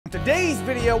Today's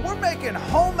video, we're making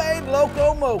homemade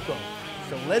Loco Moco.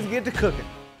 So let's get to cooking.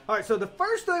 All right, so the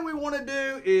first thing we want to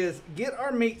do is get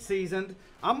our meat seasoned.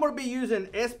 I'm going to be using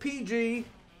SPG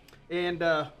and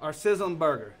our sizzling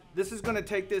burger. This is going to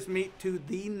take this meat to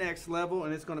the next level,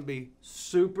 and it's going to be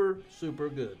super, super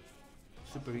good.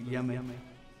 Super yummy.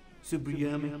 Super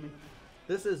yummy.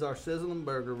 This is our sizzling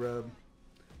burger rub.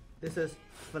 This is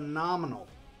phenomenal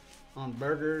on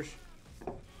burgers.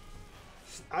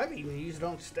 I've even used it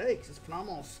on steaks. It's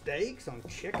phenomenal on steaks, on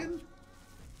chicken.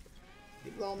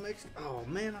 Get it all mixed. Oh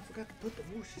man, I forgot to put the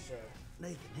Worcestershire.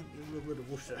 Nathan, hit me a little bit of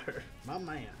Worcestershire. My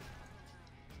man.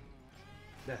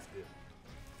 That's good.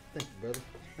 Thank you, brother.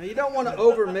 Now you don't want to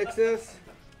over mix this.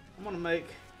 I'm gonna make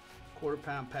 1/4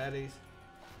 pound patties.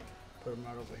 Put them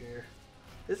right over here.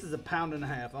 This is 1.5 pounds.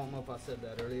 I don't know if I said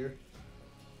that earlier.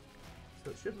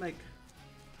 So it should make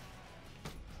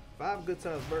 5 good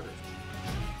sized burgers.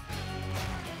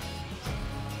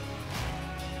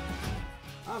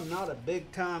 I'm not a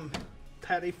big time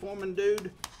patty forming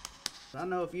dude, but I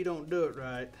know if you don't do it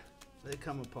right, they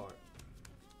come apart.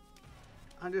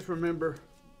 I just remember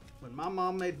when my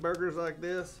mom made burgers like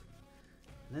this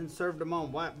and then served them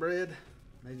on white bread,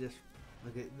 they just,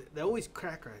 they always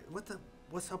crack right. What's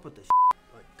up with this shit?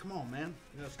 Like, come on, man.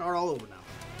 You gotta start all over now.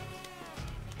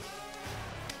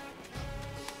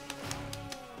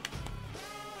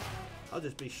 I'll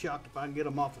just be shocked if I can get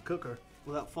them off the cooker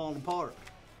without falling apart.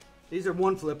 These are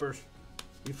 1 flippers.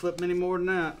 You flip many more than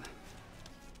that.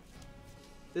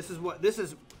 This is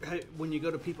when you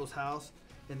go to people's house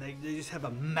and they just have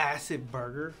a massive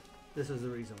burger. This is the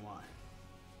reason why.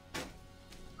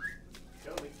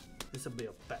 Show me. This will be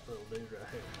a fat little dude right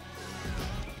here.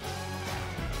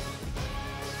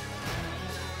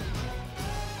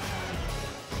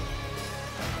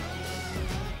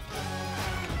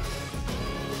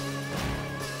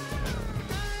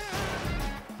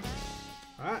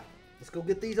 All right, let's go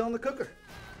get these on the cooker.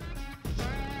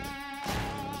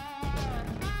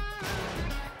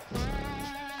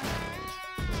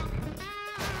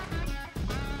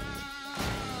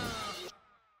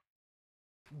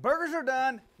 Burgers are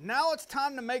done. Now it's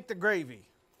time to make the gravy.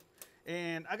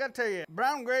 And I gotta tell you,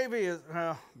 brown gravy is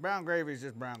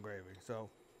just brown gravy. So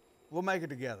we'll make it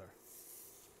together.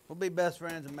 We'll be best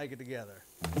friends and make it together.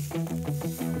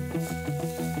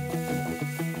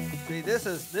 See, this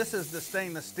is the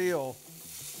stainless steel.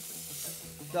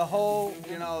 The whole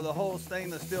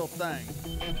stainless steel thing.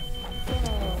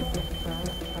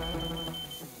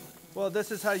 Well,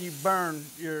 this is how you burn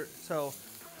your, so,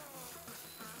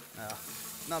 no,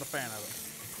 not a fan of it.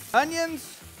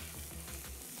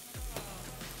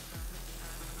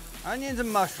 Onions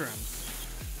and mushrooms.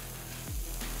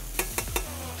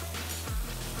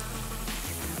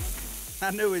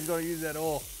 I knew he was going to use that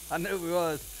oil. I knew he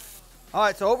was. All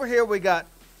right, so over here we got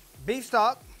beef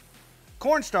stock,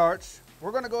 cornstarch.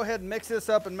 We're gonna go ahead and mix this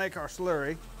up and make our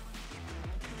slurry.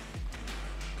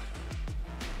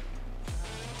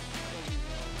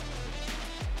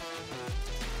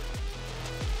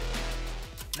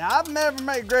 Now, I've never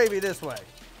made gravy this way,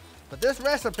 but this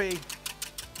recipe,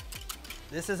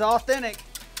 this is authentic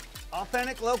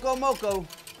Loco Moco.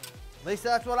 At least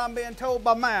that's what I'm being told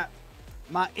by Matt,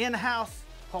 my in-house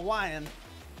Hawaiian.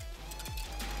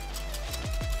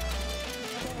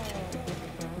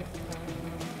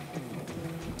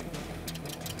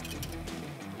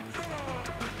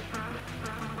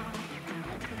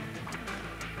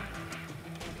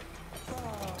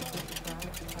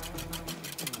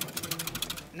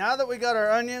 Now that we got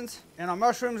our onions and our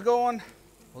mushrooms going,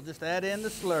 we'll just add in the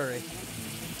slurry.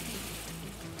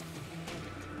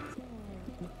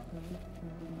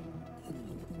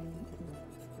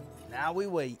 Now we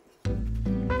wait.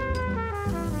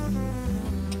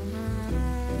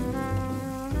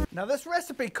 Now this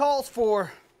recipe calls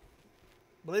for,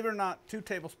 believe it or not, 2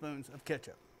 tablespoons of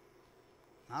ketchup.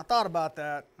 I thought about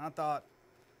that. I thought,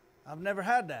 I've never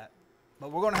had that,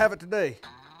 but we're gonna have it today.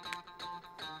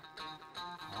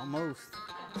 Almost.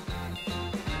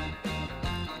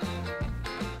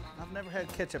 I've never had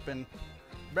ketchup in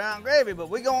brown gravy, but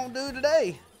we're gonna do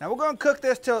today. Now we're gonna cook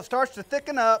this till it starts to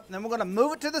thicken up, then we're gonna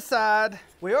move it to the side.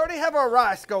 We already have our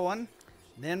rice going.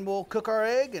 Then we'll cook our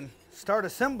egg and start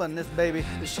assembling this baby.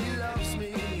 She loves me.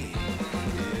 Yeah,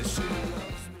 she loves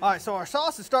me. All right, so our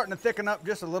sauce is starting to thicken up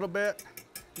just a little bit.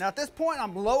 Now at this point,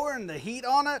 I'm lowering the heat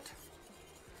on it,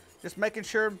 just making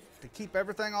sure to keep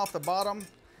everything off the bottom.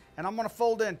 And I'm gonna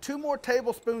fold in 2 more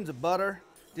tablespoons of butter.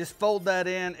 Just fold that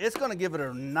in. It's gonna give it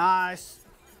a nice,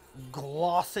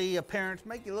 glossy appearance.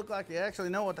 Make you look like you actually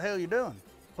know what the hell you're doing.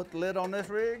 Put the lid on this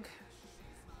rig.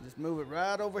 Just move it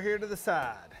right over here to the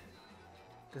side.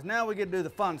 because now we get to do the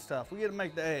fun stuff. We get to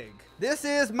make the egg. This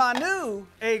is my new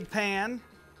egg pan,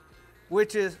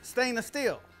 which is stainless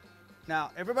steel.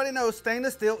 Now, everybody knows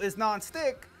stainless steel is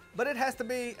non-stick, but it has to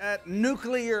be at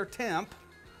nuclear temp.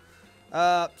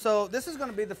 So this is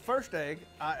gonna be the first egg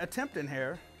I attempt in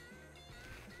here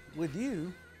with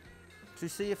you to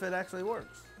see if it actually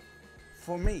works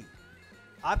for me.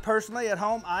 I personally, at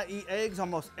home, I eat eggs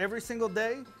almost every single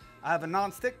day. I have a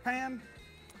non-stick pan.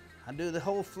 I do the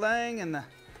whole flaying and the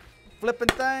flipping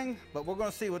thing, but we're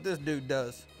gonna see what this dude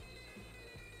does.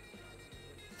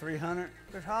 300,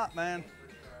 it's hot, man.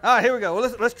 All right, here we go.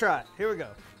 Well, let's try it. Here we go.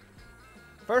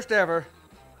 First ever,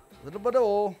 a little bit of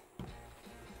oil.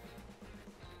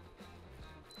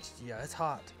 Yeah, it's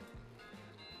hot.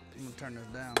 I'm gonna turn this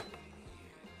down.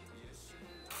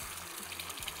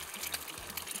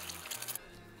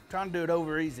 Trying to do it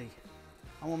over easy.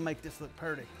 I want to make this look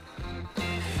pretty.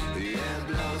 The air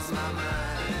blows my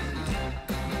mind.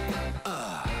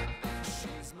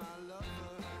 She's my lover.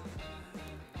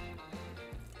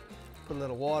 Put a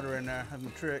little water in there, have a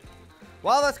trick.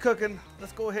 While that's cooking,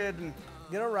 let's go ahead and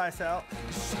get our rice out.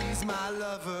 She's my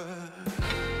lover.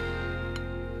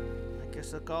 Make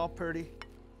this look all pretty.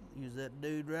 Use that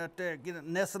dude right there. Get it,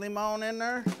 nestle him on in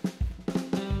there.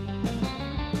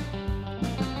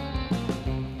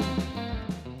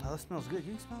 Oh, that smells good.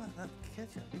 You can smell that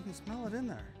ketchup. You can smell it in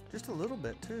there. Just a little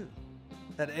bit too.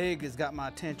 That egg has got my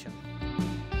attention.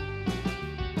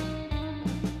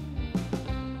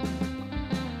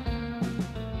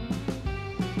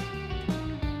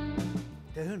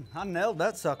 Dude, I nailed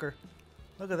that sucker.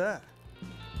 Look at that.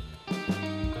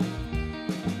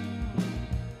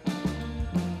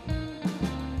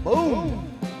 Boom!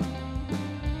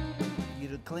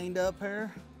 Get it cleaned up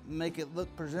here, make it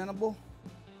look presentable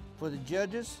for the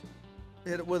judges.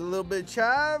 Hit it with a little bit of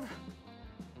chive.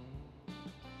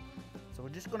 So we're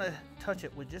just gonna touch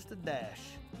it with just a dash.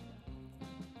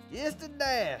 Just a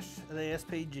dash of the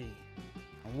SPG.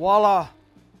 And voila,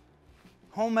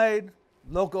 homemade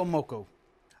Loco Moco.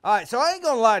 All right, so I ain't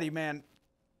gonna lie to you, man.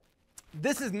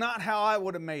 This is not how I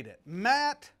would have made it.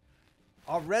 Matt,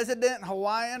 our resident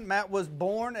Hawaiian, Matt was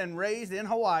born and raised in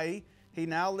Hawaii. He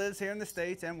now lives here in the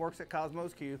States and works at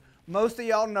Kosmos Q. Most of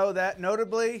y'all know that,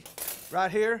 notably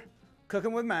right here,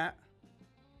 Cooking with Matt.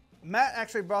 Matt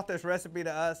actually brought this recipe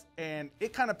to us and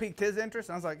it kind of piqued his interest.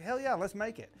 And I was like, hell yeah, let's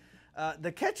make it.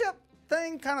 The ketchup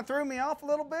thing kind of threw me off a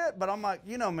little bit, but I'm like,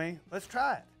 you know me, let's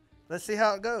try it. Let's see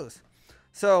how it goes.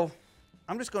 So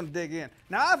I'm just gonna dig in.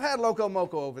 Now I've had Loco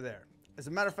Moco over there. As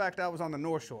a matter of fact, I was on the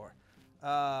North Shore.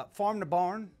 Farm to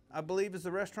Barn, I believe is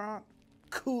the restaurant.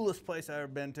 Coolest place I've ever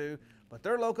been to. But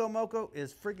their Loco Moco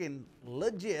is freaking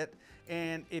legit.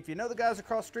 And if you know the guys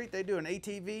across the street, they do an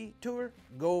ATV tour,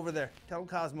 go over there. Tell them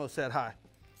Kosmo said hi.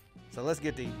 So let's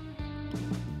get to eat.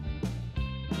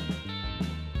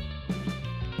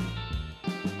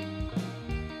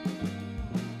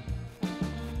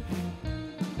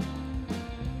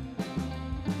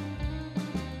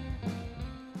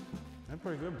 That's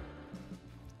pretty good.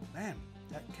 Man,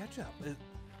 that ketchup is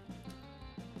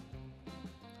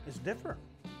different.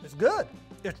 It's good.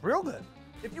 It's real good.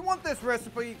 If you want this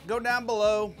recipe, go down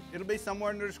below. It'll be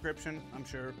somewhere in the description, I'm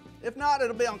sure. If not,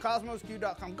 it'll be on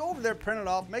kosmosq.com. Go over there, print it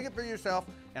off, make it for yourself,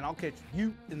 and I'll catch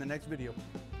you in the next video.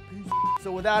 Peace.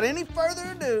 So without any further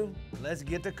ado, let's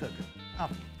get to cooking. Oh,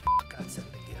 I said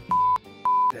it again.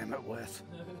 Damn it, Wes.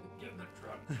 Get in the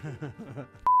truck.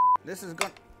 This is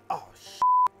gonna, oh,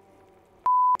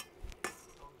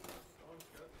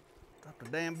 Drop the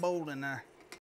damn bowl in there.